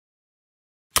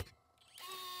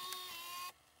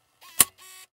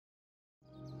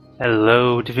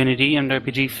Hello Divinity and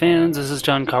RPG fans, this is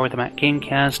John Carr with the Mac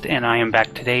Gamecast, and I am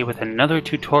back today with another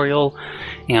tutorial.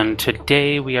 And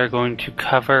today we are going to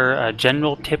cover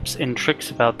general tips and tricks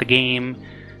about the game,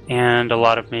 and a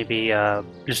lot of maybe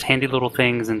just handy little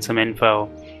things and some info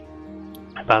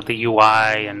about the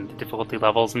UI and the difficulty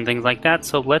levels and things like that.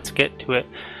 So let's get to it.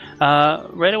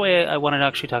 Right away I wanted to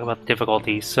actually talk about the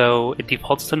difficulty. So it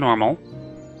defaults to normal.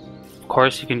 Of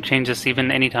course, you can change this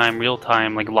even anytime, real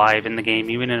time, like live in the game,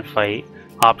 even in a fight.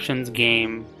 Options,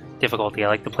 game, difficulty. I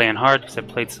like to play on hard because I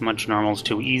played so much normal is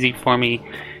too easy for me.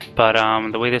 But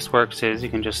the way this works is you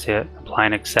can just hit apply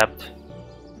and accept.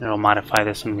 It'll modify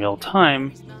this in real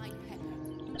time.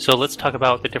 So let's talk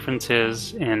about the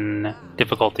differences in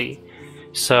difficulty.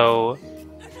 So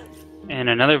in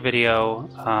another video,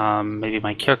 maybe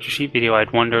my character sheet video,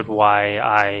 I'd wondered why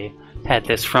I had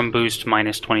this from boost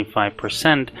minus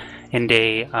 25%, and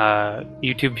a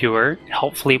YouTube viewer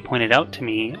helpfully pointed out to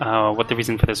me what the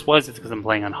reason for this was. It's because I'm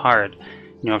playing on hard.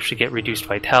 You should get reduced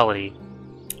vitality.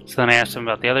 So then I asked him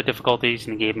about the other difficulties,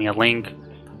 and he gave me a link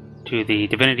to the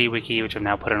Divinity wiki, which I've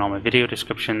now put in all my video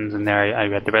descriptions, and there I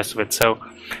read the rest of it. So,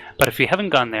 but if you haven't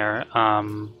gone there,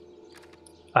 I'll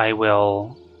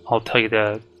tell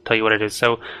you what it is.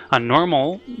 So on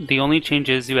normal, the only change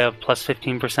is you have plus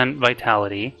 15%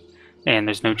 vitality, and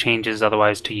there's no changes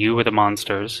otherwise to you or the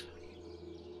monsters.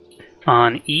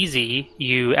 On easy,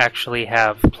 you actually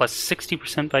have plus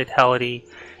 60% vitality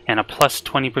and a plus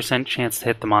 20% chance to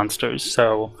hit the monsters.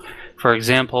 So, for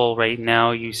example, right now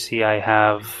you see I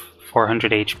have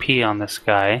 400 HP on this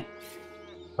guy.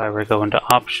 If I were to go into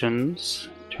options,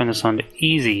 turn this on to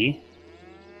easy,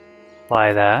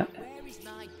 apply that,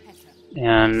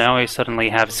 and now I suddenly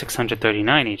have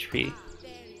 639 HP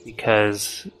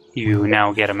because you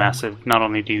now get a massive, not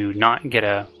only do you not get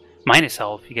a minus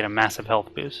health, you get a massive health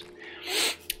boost.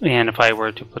 And if I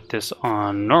were to put this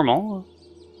on normal,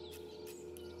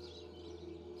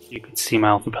 you could see my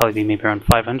health would probably be maybe around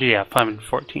 500, yeah,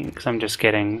 514, because I'm just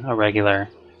getting a regular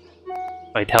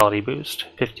vitality boost,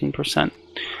 15%.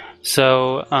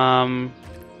 So,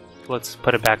 let's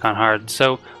put it back on hard.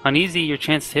 So, on easy, your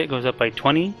chance to hit goes up by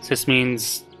 20. So this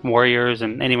means warriors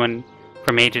and anyone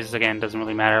from mages, again, doesn't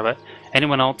really matter, but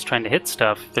anyone else trying to hit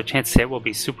stuff, their chance to hit will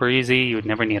be super easy. You would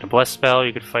never need a bless spell.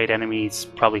 You could fight enemies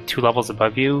probably 2 levels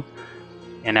above you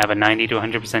and have a 90 to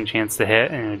 100% chance to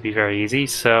hit, and it would be very easy.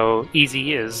 So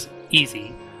easy is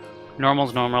easy.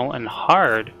 Normal's normal, and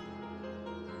hard,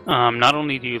 not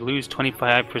only do you lose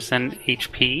 25%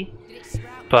 HP,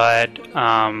 but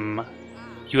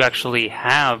you actually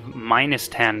have minus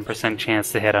 10%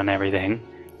 chance to hit on everything,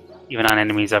 even on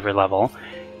enemies every level.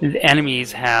 The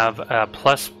enemies have a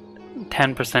plus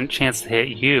 10% chance to hit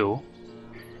you,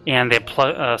 and they have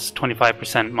plus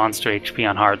 25% monster HP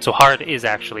on hard. So hard is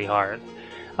actually hard.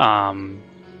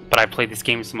 But I play this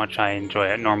game so much I enjoy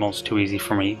it. Normal's too easy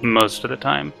for me most of the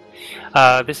time.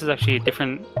 This is actually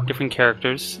different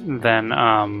characters than.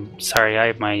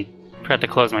 Sorry, forgot to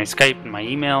close my Skype and my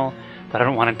email, but I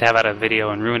don't want it to have out a video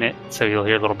and ruin it, so you'll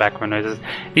hear little background noises.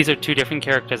 These are 2 different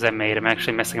characters I made. I'm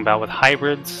actually messing about with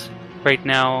hybrids right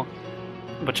now,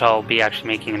 which I'll be actually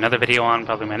making another video on,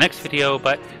 probably my next video.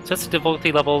 But so that's the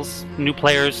difficulty levels. New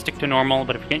players stick to normal,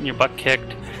 but if you're getting your butt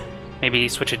kicked, maybe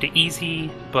switch it to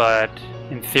easy. But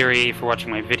in theory, if you're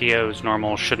watching my videos,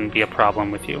 normal shouldn't be a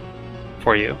problem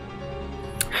for you.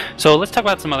 So let's talk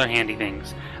about some other handy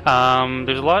things.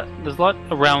 There's a lot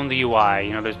around the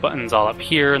UI. There's buttons all up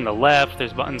here on the left,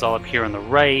 there's buttons all up here on the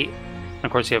right, and of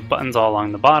course you have buttons all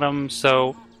along the bottom.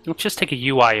 So let's just take a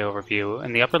UI overview.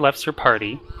 In the upper left's your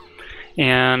party,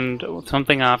 and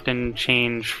something I often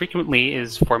change frequently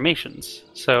is formations.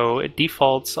 So it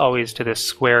defaults always to this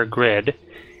square grid,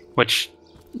 which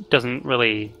doesn't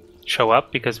really show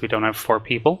up because we don't have 4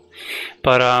 people.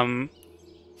 But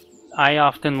I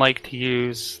often like to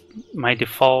use my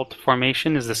default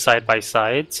formation is the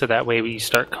side-by-side, so that way we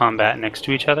start combat next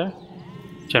to each other,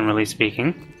 generally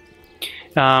speaking.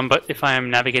 But if I'm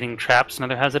navigating traps and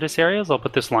other hazardous areas, I'll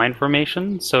put this line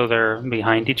formation, so they're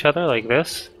behind each other like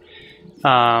this.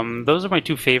 Those are my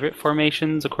 2 favorite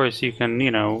formations. Of course, you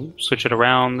can, switch it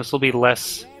around. This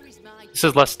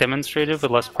is less demonstrative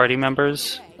with less party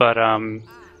members, but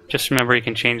just remember you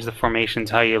can change the formations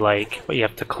how you like, but you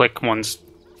have to click once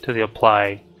to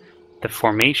apply the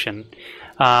formation.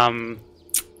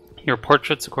 Your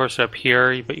portraits, of course, are up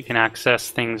here, but you can access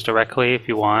things directly if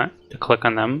you want to click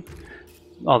on them,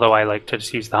 although I like to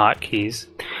just use the hotkeys.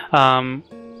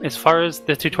 As far as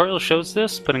the tutorial shows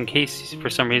this, but in case for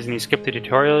some reason you skip the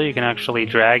tutorial, you can actually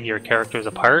drag your characters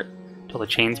apart till the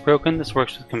chain's broken. This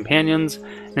works with companions,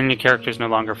 and then your characters no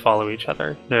longer follow each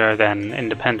other. They're then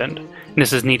independent. And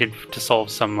this is needed to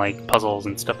solve some like puzzles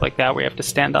and stuff like that where you have to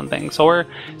stand on things. Or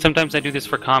sometimes I do this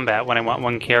for combat when I want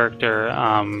one character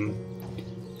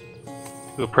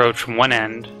to approach from one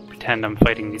end, pretend I'm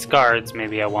fighting these guards.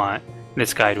 Maybe I want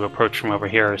this guy to approach from over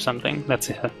here or something.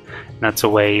 That's a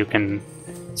way you can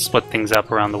split things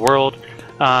up around the world.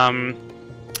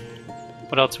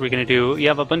 What else are we going to do? You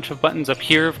have a bunch of buttons up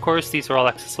here, of course. These are all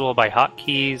accessible by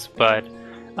hotkeys, but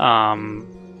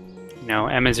you know,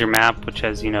 M is your map, which,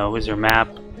 as you know, is your map.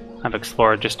 I've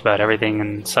explored just about everything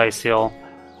in Sicil.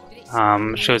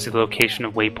 Shows you the location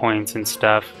of waypoints and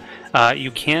stuff.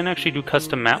 You can actually do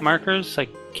custom map markers. I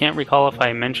can't recall if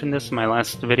I mentioned this in my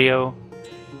last video,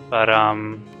 but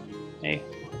hey.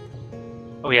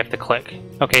 Oh, we have to click.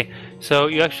 Okay, so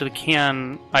you actually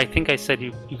can, I think I said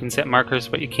you can set markers,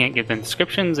 but you can't give them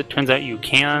descriptions. It turns out you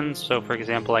can. So for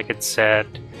example, I could set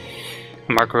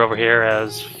a marker over here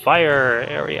as fire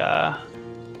area.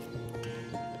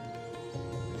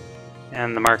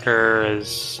 And the marker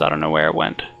is, I don't know where it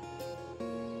went.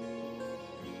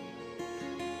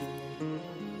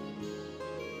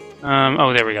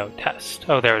 Oh, there we go, test.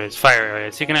 Oh, there it is, fire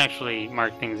area. So you can actually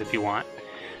mark things if you want.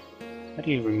 How do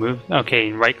you remove?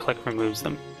 Okay, right-click removes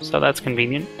them, so that's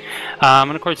convenient.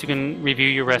 And of course, you can review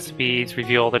your recipes,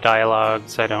 review all the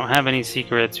dialogues. I don't have any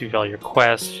secrets. Review all your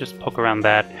quests. Just poke around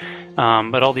that.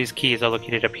 But all these keys are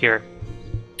located up here.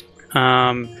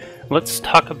 Let's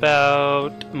talk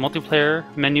about multiplayer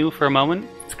menu for a moment.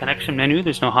 It's a connection menu.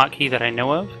 There's no hotkey that I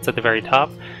know of. It's at the very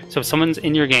top. So if someone's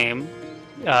in your game,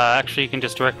 actually, you can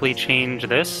just directly change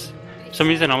this. For some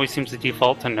reason, it always seems to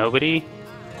default to nobody.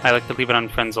 I like to leave it on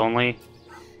friends only,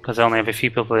 because I only have a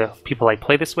few people I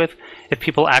play this with. If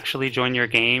people actually join your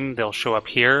game, they'll show up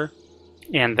here,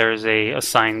 and there's a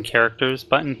assign characters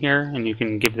button here, and you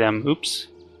can give them, oops,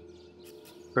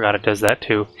 forgot it does that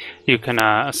too. You can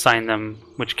assign them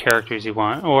which characters you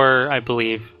want, or I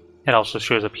believe it also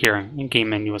shows up here in game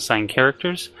menu, assign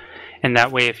characters, and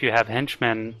that way if you have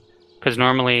henchmen, because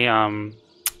normally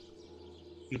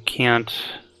you can't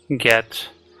get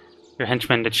your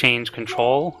henchmen to change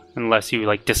control unless you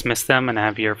like dismiss them and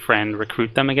have your friend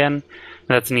recruit them again.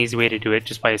 That's an easy way to do it,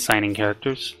 just by assigning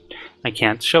characters. I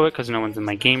can't show it because no one's in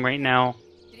my game right now.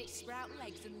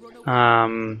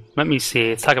 Let me see.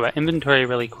 Let's talk about inventory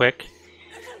really quick.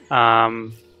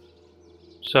 So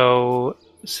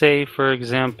say for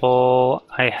example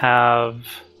I have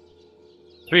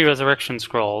 3 resurrection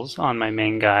scrolls on my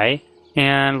main guy,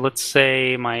 and let's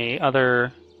say my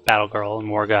other battle girl and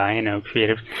war guy, you know,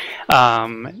 creative,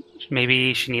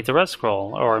 maybe she needs a res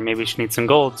scroll, or maybe she needs some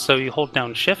gold. So you hold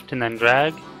down shift and then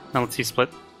drag. Now let's see, split.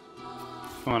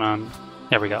 What's going on?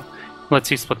 There we go. Let's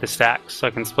see, split the stacks. So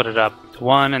I can split it up to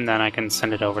 1, and then I can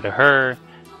send it over to her.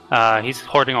 He's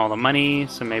hoarding all the money,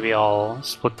 so maybe I'll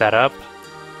split that up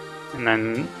and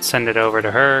then send it over to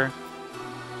her.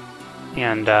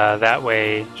 And that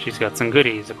way she's got some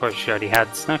goodies. Of course, she already had,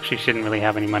 actually she didn't really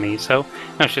have any money, so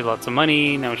now she has lots of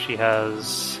money. Now she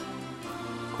has,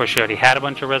 of course she already had a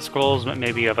bunch of red scrolls, but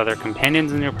maybe you have other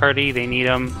companions in your party, they need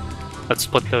them. Let's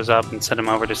split those up and send them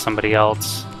over to somebody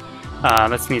else.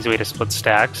 That's an easy way to split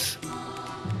stacks.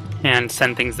 And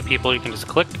send things to people, you can just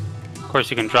click. Of course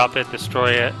you can drop it,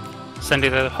 destroy it, send it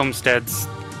to the homesteads.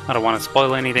 I don't want to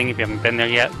spoil anything if you haven't been there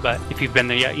yet, but if you've been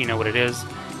there yet, you know what it is.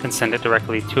 You can send it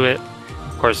directly to it.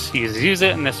 Of course, users use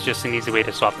it, and that's just an easy way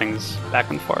to swap things back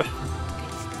and forth.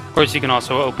 Of course, you can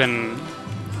also open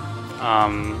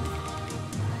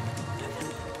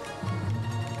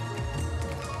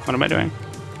what am I doing?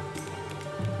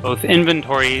 Both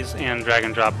inventories and drag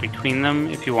and drop between them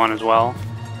if you want as well.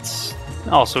 It's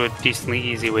also a decently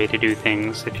easy way to do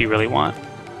things if you really want.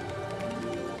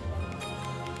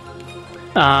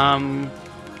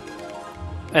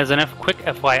 As a quick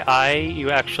FYI, you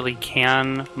actually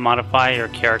can modify your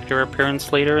character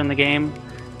appearance later in the game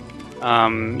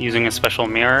using a special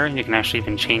mirror. You can actually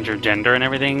even change your gender and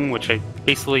everything, which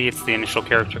basically it's the initial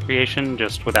character creation,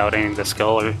 just without any of the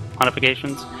skill or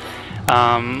modifications.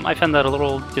 I found that a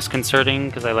little disconcerting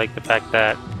because I like the fact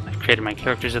that I've created my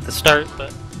characters at the start,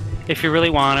 but if you really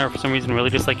want, or for some reason really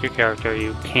just like your character,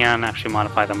 you can actually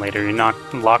modify them later. You're not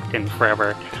locked in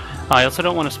forever. I also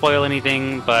don't want to spoil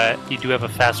anything, but you do have a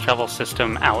fast travel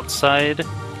system outside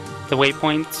the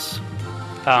waypoints,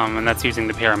 and that's using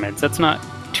the pyramids. That's not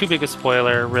too big a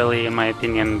spoiler, really, in my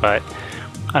opinion, but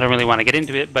I don't really want to get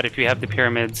into it. But if you have the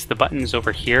pyramids, the button's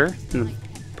over here,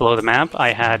 below the map.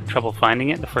 I had trouble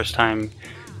finding it the first time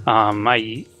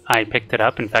I picked it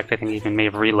up. In fact, I think I even may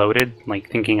have reloaded, like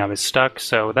thinking I was stuck.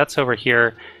 So that's over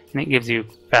here, and it gives you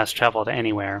fast travel to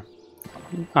anywhere.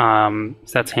 So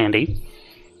that's handy.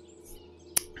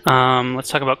 Let's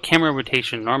talk about camera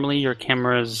rotation. Normally your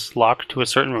camera is locked to a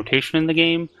certain rotation in the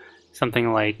game,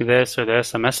 something like this or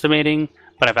this, I'm estimating,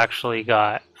 but I've actually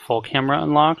got full camera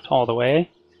unlocked all the way,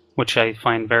 which I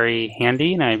find very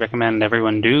handy, and I recommend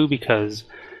everyone do, because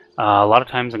a lot of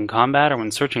times in combat or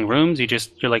when searching rooms,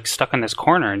 you're like stuck in this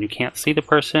corner and you can't see the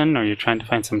person, or you're trying to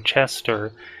find some chest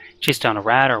or chase down a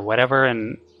rat or whatever,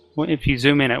 and if you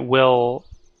zoom in, it will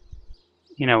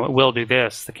do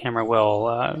this. The camera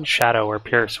will shadow or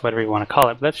pierce, whatever you want to call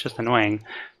it, but that's just annoying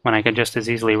when I could just as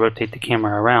easily rotate the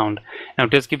camera around. Now,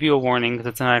 it does give you a warning because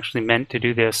it's not actually meant to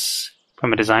do this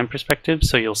from a design perspective,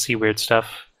 so you'll see weird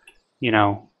stuff,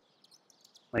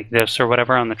 like this or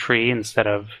whatever on the tree instead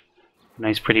of a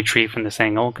nice pretty tree from this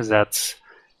angle, because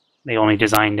they only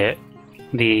designed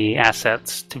the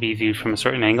assets to be viewed from a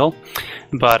certain angle.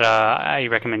 But I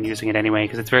recommend using it anyway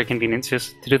because it's very convenient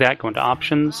just to do that. Go into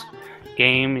options,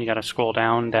 game, you gotta scroll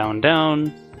down,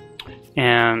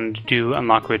 and do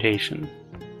unlock rotation.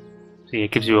 See,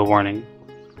 it gives you a warning,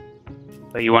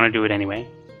 but you want to do it anyway.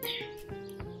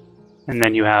 And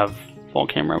then you have full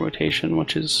camera rotation,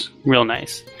 which is real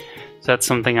nice. So that's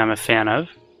something I'm a fan of.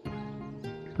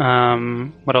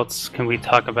 What else can we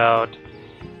talk about?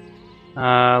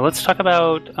 Let's talk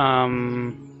about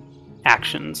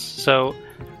actions. So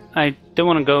I don't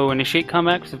want to go initiate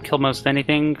combat because I've killed most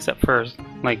anything except for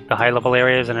like the high level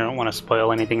areas, and I don't want to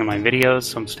spoil anything in my videos,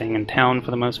 so I'm staying in town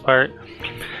for the most part.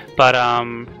 But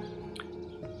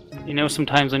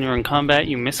sometimes when you're in combat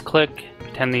you misclick,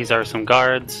 pretend these are some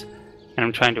guards and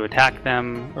I'm trying to attack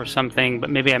them or something, but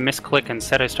maybe I misclick,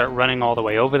 instead I start running all the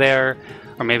way over there,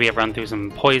 or maybe I've run through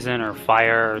some poison or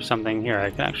fire or something. Here, I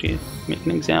can actually make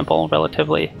an example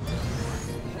relatively.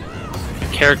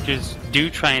 Characters do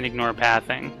try and ignore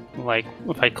pathing. Like,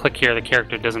 if I click here, the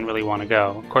character doesn't really want to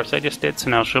go. Of course, I just did, so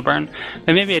now she'll burn.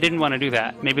 But maybe I didn't want to do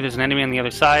that. Maybe there's an enemy on the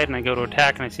other side, and I go to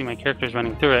attack, and I see my character's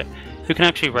running through it. You can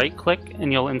actually right-click,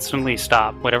 and you'll instantly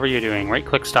stop whatever you're doing.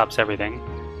 Right-click stops everything.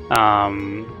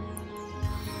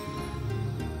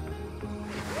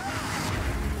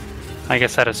 I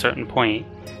guess at a certain point,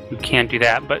 you can't do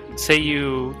that. But say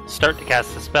you start to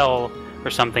cast a spell or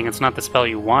something, it's not the spell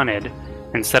you wanted.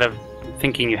 Instead of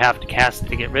thinking you have to cast it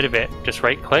to get rid of it, just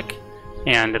right-click,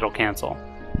 and it'll cancel,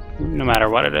 no matter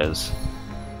what it is.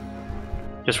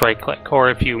 Just right-click. Or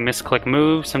if you misclick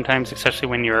move, sometimes, especially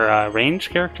when you're a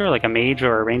ranged character, like a mage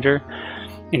or a ranger,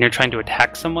 and you're trying to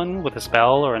attack someone with a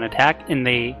spell or an attack, and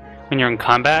when you're in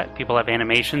combat, people have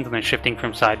animations and they're shifting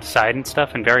from side to side and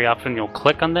stuff, and very often you'll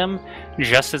click on them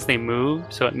just as they move,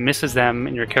 so it misses them,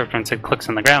 and your character instead clicks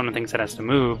on the ground and thinks it has to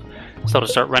move, so it'll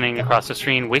start running across the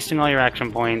screen, wasting all your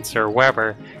action points or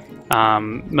wherever.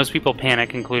 Most people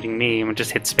panic, including me, and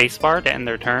just hit spacebar to end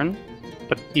their turn,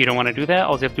 but you don't want to do that.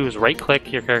 All you have to do is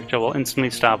right-click, your character will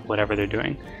instantly stop whatever they're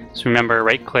doing. So remember,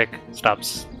 right-click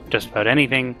stops just about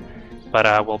anything,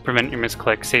 but will prevent your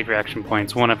misclick, save your action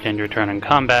points, won't have to end your turn in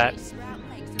combat.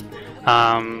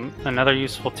 Another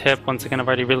useful tip, once again I've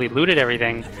already really looted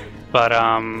everything, but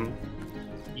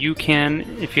you can,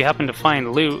 if you happen to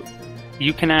find loot,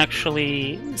 you can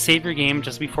actually save your game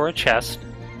just before a chest,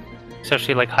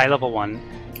 especially like high level one,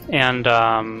 and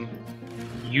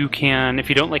you can, if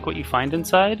you don't like what you find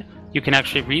inside, you can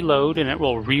actually reload and it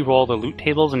will re-roll the loot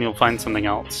tables and you'll find something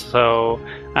else. So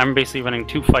I'm basically running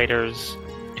two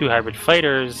hybrid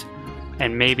fighters,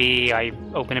 and maybe I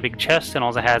open a big chest and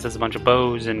all it has is a bunch of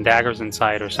bows and daggers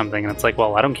inside or something, and it's like,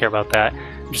 well, I don't care about that,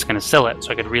 I'm just going to sell it.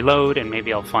 So I could reload and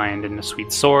maybe I'll find a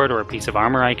sweet sword or a piece of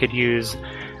armor I could use.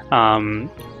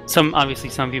 Obviously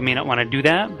some of you may not want to do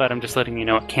that, but I'm just letting you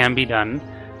know it can be done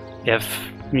if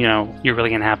you're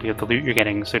really unhappy with the loot you're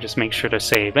getting, so just make sure to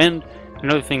save. And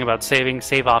another thing about saving,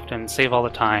 save often, save all the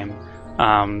time.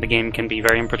 The game can be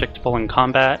very unpredictable in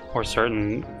combat, or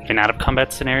certain even out of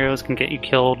combat scenarios can get you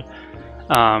killed.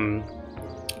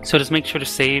 So just make sure to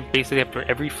save basically after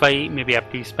every fight, maybe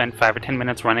after you spend 5 or 10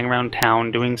 minutes running around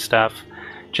town doing stuff.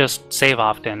 Just save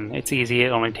often. It's easy, it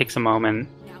only takes a moment,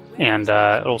 and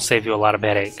it'll save you a lot of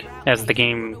headache. As the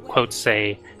game quotes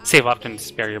say, save often to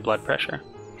spare your blood pressure.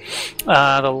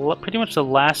 Pretty much the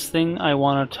last thing I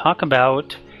want to talk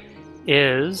about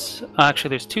is, actually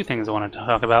there's two things I wanted to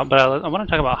talk about, but I want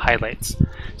to talk about highlights.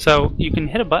 So you can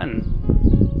hit a button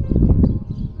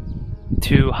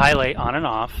to highlight on and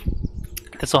off.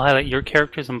 This will highlight your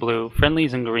characters in blue,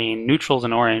 friendlies in green, neutrals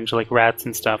in orange, like rats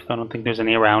and stuff, I don't think there's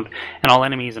any around, and all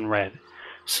enemies in red.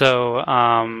 So,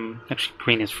 actually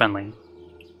green is friendly,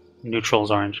 neutral is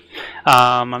orange.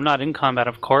 I'm not in combat,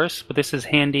 of course, but this is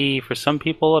handy for some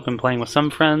people. I've been playing with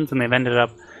some friends, and they've ended up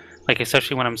like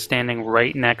especially when I'm standing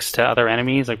right next to other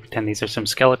enemies, like pretend these are some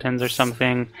skeletons or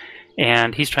something,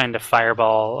 and he's trying to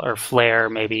fireball or flare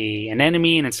maybe an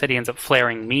enemy, and instead he ends up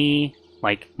flaring me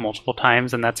like multiple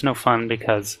times, and that's no fun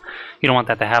because you don't want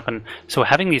that to happen. So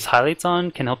having these highlights on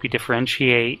can help you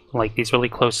differentiate like these really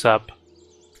close-up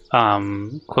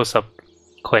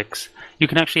clicks. You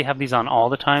can actually have these on all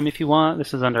the time if you want.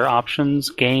 This is under Options,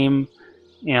 Game,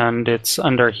 and it's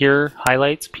under here,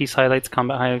 Highlights, Piece Highlights,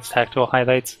 Combat Highlights, Tactical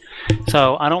Highlights.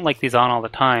 So I don't like these on all the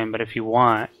time, but if you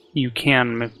want, you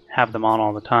can have them on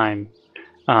all the time.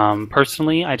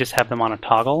 Personally, I just have them on a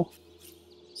toggle,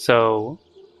 so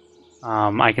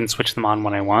I can switch them on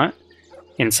when I want,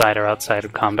 inside or outside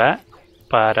of combat.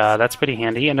 But that's pretty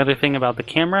handy. Another thing about the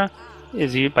camera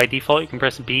is by default you can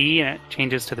press B and it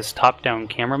changes to this top-down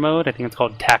camera mode. I think it's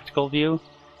called Tactical View.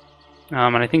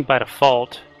 And I think by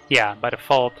default, just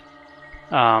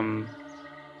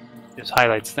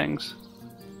highlights things.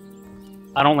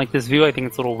 I don't like this view. I think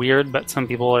it's a little weird, but some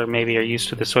people are used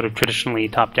to this sort of traditionally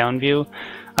top-down view.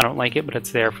 I don't like it, but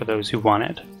it's there for those who want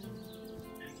it.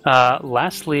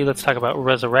 Lastly, let's talk about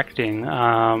resurrecting.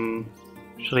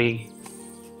 Actually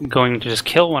going to just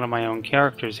kill one of my own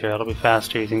characters here. It'll be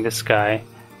faster using this guy.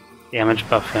 Damage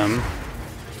buff him.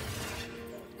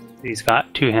 He's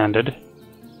got two-handed.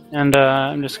 And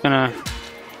I'm just gonna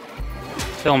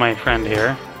kill my friend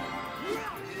here.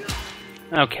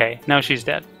 Okay, now she's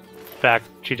dead. In fact,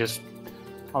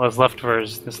 all that's left of her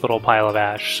is this little pile of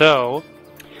ash. So,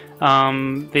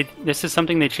 this is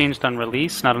something they changed on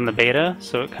release, not on the beta,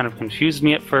 so it kind of confused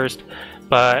me at first.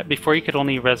 But before you could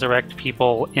only resurrect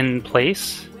people in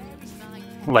place,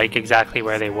 like exactly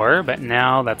where they were, but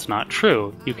now that's not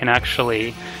true. You can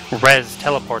actually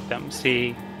teleport them.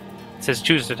 See, it says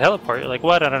choose to teleport. You're like,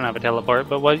 what? I don't have a teleport.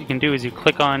 But what you can do is you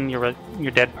click on your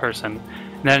dead person,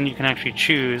 and then you can actually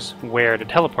choose where to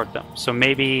teleport them. So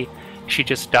maybe she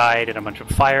just died in a bunch of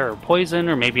fire or poison,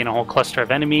 or maybe in a whole cluster of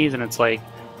enemies, and it's like,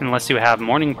 unless you have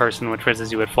Morning Person, which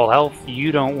reses you at full health,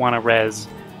 you don't want to res,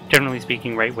 generally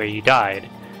speaking, right where you died.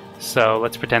 So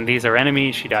let's pretend these are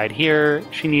enemies. She died here.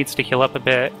 She needs to heal up a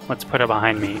bit. Let's put her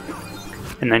behind me.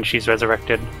 And then she's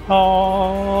resurrected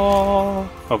over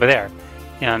there.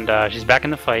 And she's back in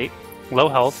the fight. Low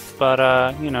health, but,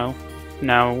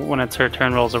 now when it's her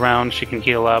turn rolls around, she can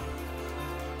heal up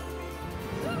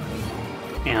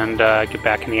and get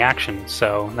back in the action.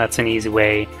 So that's an easy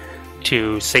way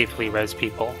to safely res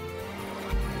people.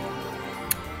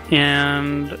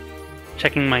 And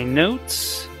checking my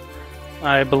notes,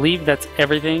 I believe that's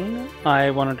everything I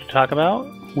wanted to talk about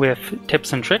with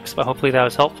tips and tricks, but hopefully that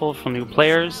was helpful for new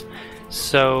players.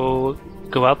 So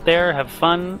go out there, have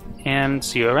fun, and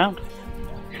see you around.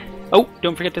 Oh,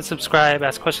 don't forget to subscribe,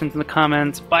 ask questions in the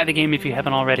comments, buy the game if you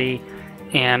haven't already,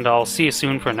 and I'll see you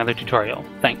soon for another tutorial.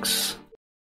 Thanks.